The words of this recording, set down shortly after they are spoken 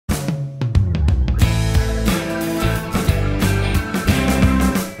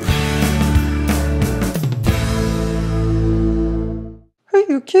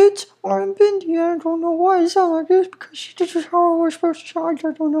kids, I'm Bendy. I don't know why I sound like this because this is how I was supposed to sound.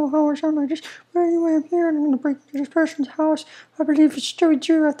 I don't know how I sound like this. But anyway, I'm here and I'm going to break into this person's house. I believe it's Joey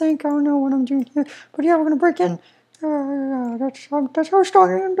Drew, I think. I don't know what I'm doing here. But yeah, we're going to break in. That's how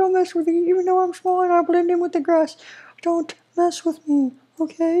strong I am. Don't mess with me. Even though I'm small and I blend in with the grass. Don't mess with me,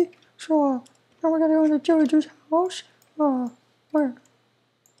 okay? So, now we're going to go into Joey Drew's house. Where?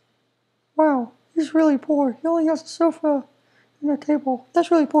 Wow, he's really poor. He only has a sofa and a table. That's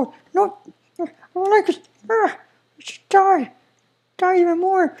really poor. No, I don't like it. I should die. Die even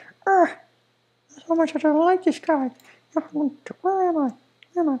more. That's how much I don't like this guy. Where am I?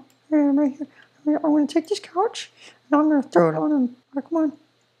 Where am I? Where am I here? I'm going to take this couch and I'm going to throw it on him. Come on.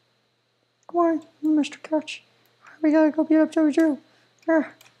 Come on, Mr. Couch. We gotta go beat up Joey Drew.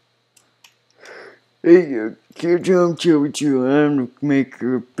 Hey, kid, I'm Joey Drew. I'm the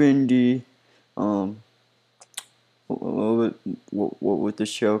maker of Bendy. What was the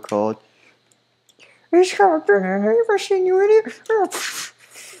show called? It's called Bendy. I've never seen you in it.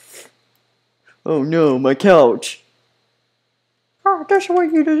 Oh no, my couch. That's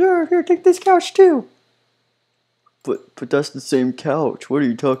what you deserve. Here, take this couch too. But that's the same couch. What are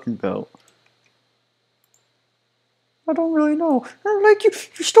you talking about? I don't really know. I don't like you.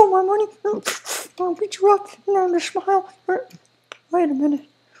 You stole my money. I'll beat you up. And I'm gonna smile. Wait a minute.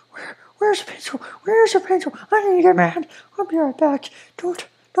 Where's the pencil? Where's the pencil? I need to get mad. I'll be right back. Don't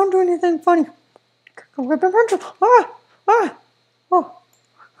do anything funny. Go grab the pencil. Oh,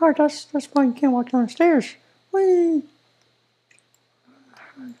 that's fine. You can't walk down the stairs. Whee.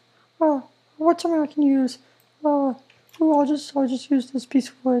 What's something I can use? I'll just use this piece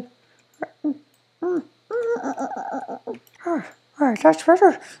of wood. Alright, that's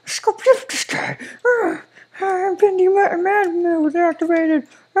better. Let's go flip this guy. Bendy mad mode activated.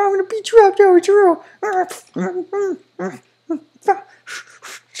 I'm gonna beat you up, Joey Drew.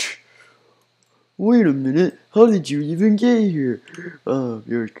 Wait a minute, how did you even get here?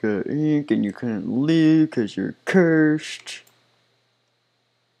 You're got ink and you couldn't leave because you're cursed.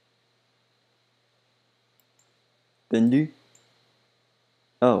 Bendy?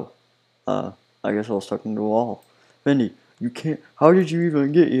 Oh, I guess I was stuck in the wall. Bendy, you can't, how did you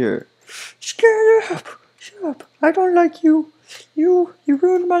even get here? Shut up. I don't like you. You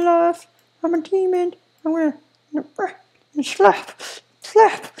ruined my life. I'm a demon. I'm gonna slap.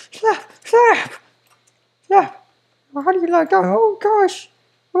 How do you like that? Oh gosh.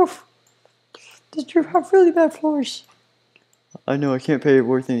 Oof. Did you have really bad floors? I know I can't pay it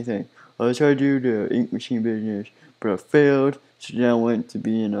worth anything. I was trying to do the ink machine business, but I failed, so now I went to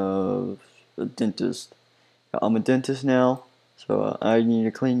being a dentist. I'm a dentist now, so I need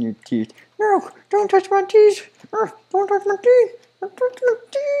to clean your teeth. No, don't touch my teeth. Don't touch my teeth. Don't touch my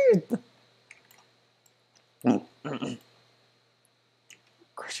teeth.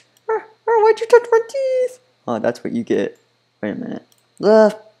 Why'd you touch my teeth? Oh, that's what you get. Wait a minute.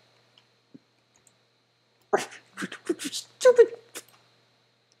 Stupid.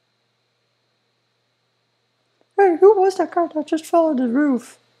 Hey, who was that guy that just fell on the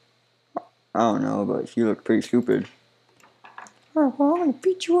roof? I don't know, but you look pretty stupid. Oh, well, I'm gonna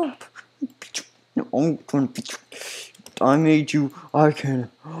beat you up. No, I'm gonna beat you. I made you. I can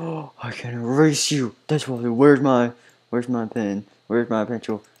erase you. That's why. Where's my pen? Where's my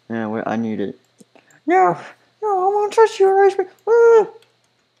pencil? Yeah, I need it. No, I won't touch you. Erase me.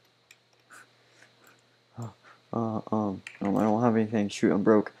 I don't have anything. Shoot, I'm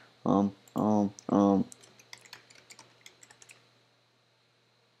broke.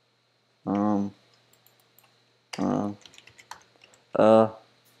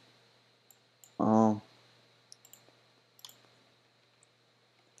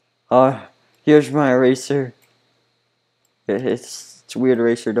 Here's my eraser. It's a weird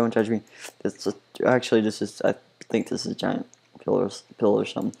eraser. Don't judge me. Actually, I think this is a giant pill or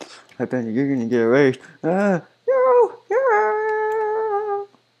something. I bet you're gonna get erased. No.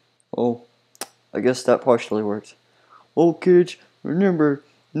 Oh, I guess that partially worked. Oh, kids, remember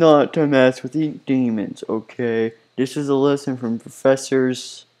not to mess with the demons. Okay, this is a lesson from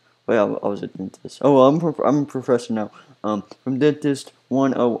professors. Well, I was a dentist. Oh, I'm a professor now. From Dentist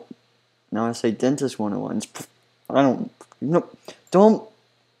 101. Now I say Dentist 101. Don't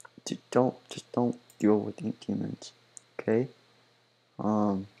deal with the demons. Okay.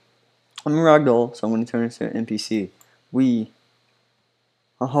 I'm a ragdoll, so I'm gonna turn into an NPC. I'm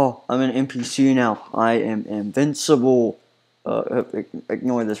an NPC now. I am invincible.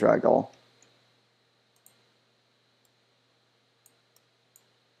 Ignore this ragdoll.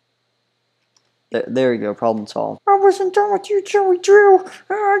 There you go, problem solved. I wasn't done with you, Joey Drew.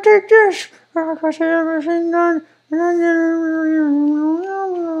 Take this. Cause I haven't seen none.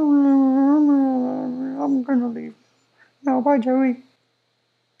 I'm gonna leave. Now, bye, Joey.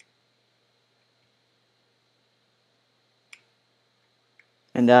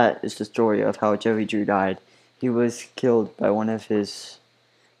 And that is the story of how Joey Drew died. He was killed by one of his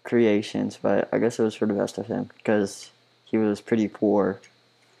creations, but I guess it was for the best of him because he was pretty poor.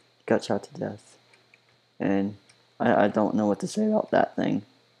 He got shot to death. And I don't know what to say about that thing.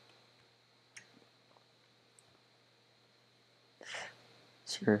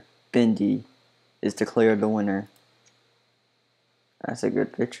 Sir Bendy is declared the winner. That's a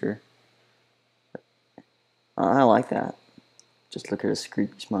good picture. I like that. Just look at his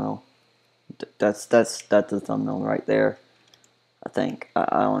creepy smile. That's the thumbnail right there. I think.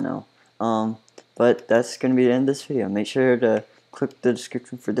 I don't know. But that's gonna be the end of this video. Make sure to click the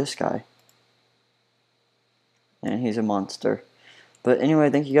description for this guy. And he's a monster. But anyway,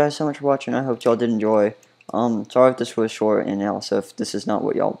 thank you guys so much for watching. I hope y'all did enjoy. Sorry if this was short, and also if this is not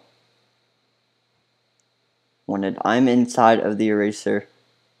what y'all wanted. I'm inside of the eraser.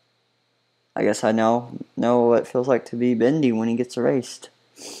 I guess I now know what it feels like to be Bendy when he gets erased.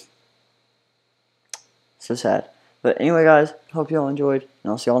 So sad. But anyway, guys, hope y'all enjoyed,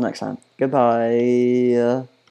 and I'll see y'all next time. Goodbye.